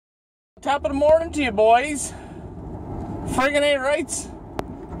Top of the morning to you, boys. Friggin' ain't rights.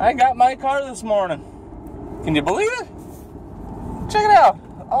 I got my car this morning. Can you believe it? Check it out.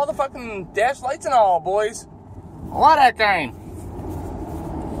 All the fucking dash lights and all, boys. A lot of that kind.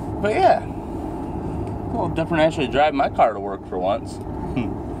 But yeah, a little different actually driving my car to work for once.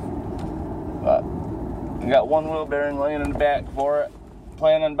 But I got one wheel bearing laying in the back for it.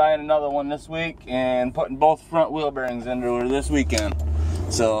 Planning on buying another one this week and putting both front wheel bearings into her this weekend.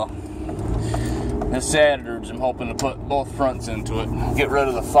 So this Saturday, I'm hoping to put both fronts into it. Get rid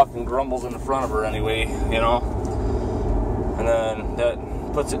of the fucking grumbles in the front of her anyway, you know. And then that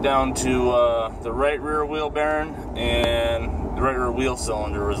puts it down to the right rear wheel bearing, and the right rear wheel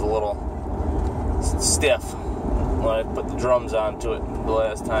cylinder was a little stiff when I put the drums onto it the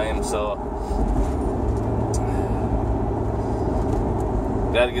last time, so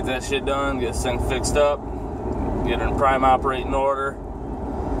gotta get that shit done, get this thing fixed up, get it in prime operating order.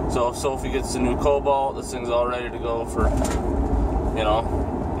 So if Sophie gets the new Cobalt, this thing's all ready to go for, you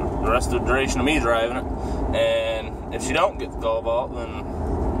know, the rest of the duration of me driving it. And if she don't get the Cobalt, then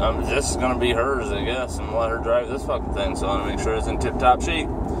this is going to be hers, I guess, and let her drive this fucking thing. So I want to make sure it's in tip-top shape.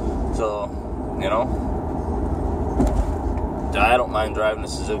 So, you know, I don't mind driving the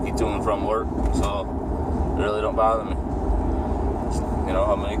Suzuki to and from work, so it really don't bother me. You know,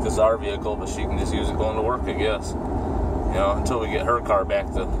 I'll make this our vehicle, but she can just use it going to work, I guess. You know, until we get her car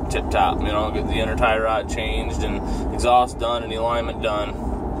back to tip-top, you know, get the inner tie rod changed and exhaust done and the alignment done.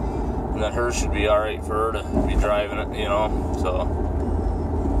 And then hers should be alright for her to be driving it, you know, so.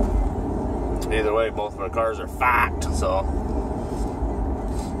 Either way, both of our cars are fucked, so.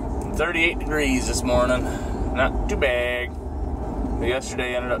 38 degrees this morning, not too bad. But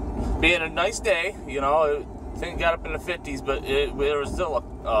yesterday ended up being a nice day, you know. I think it got up in the 50s, but there was still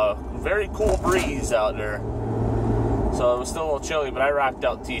a very cool breeze out there. So it was still a little chilly, but I rocked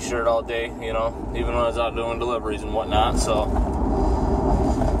out t-shirt all day, you know, even when I was out doing deliveries and whatnot, so.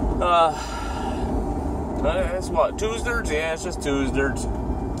 It's what, Tuesdays? Yeah, it's just Tuesdays.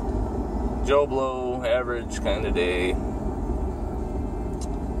 Joe Blow, average kind of day.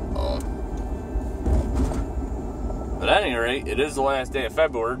 But at any rate, it is the last day of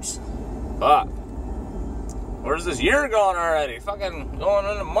February. But where's this year going already? Fucking going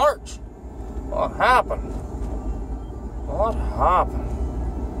into March. What happened? What happened?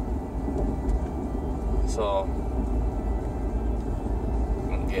 So,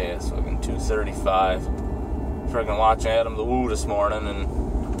 gas, fucking 235. Freaking watching Adam the Woo this morning, and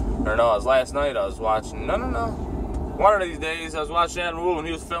or no, it was last night I was watching. No. One of these days I was watching Adam Woo, and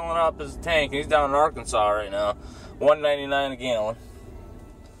he was filling up his tank. He's down in Arkansas right now, $1.99 a gallon.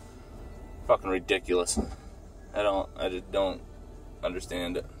 Fucking ridiculous. I just don't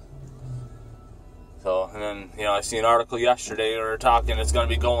understand it. So, and then, you know, I see an article yesterday where they're talking it's going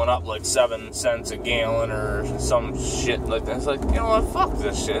to be going up like 7 cents a gallon or some shit like that. It's like, you know what, fuck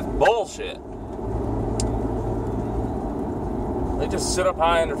this shit. It's bullshit. They just sit up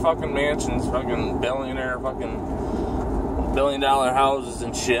high in their fucking mansions, fucking billionaire, fucking $1 billion houses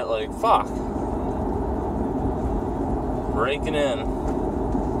and shit. Like, fuck. Raking in.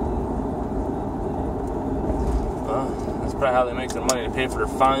 That's probably how they make their money to pay for their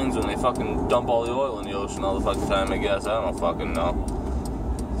fines when they fucking dump all the oil in the ocean all the fucking time, I guess. I don't fucking know.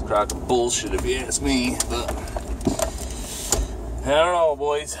 It's a crock of bullshit if you ask me, but I don't know,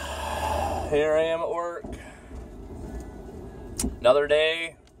 boys. Here I am at work. Another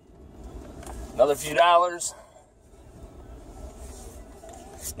day. Another few dollars.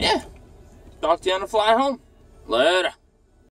 Yeah. Talk to you on the fly home. Later.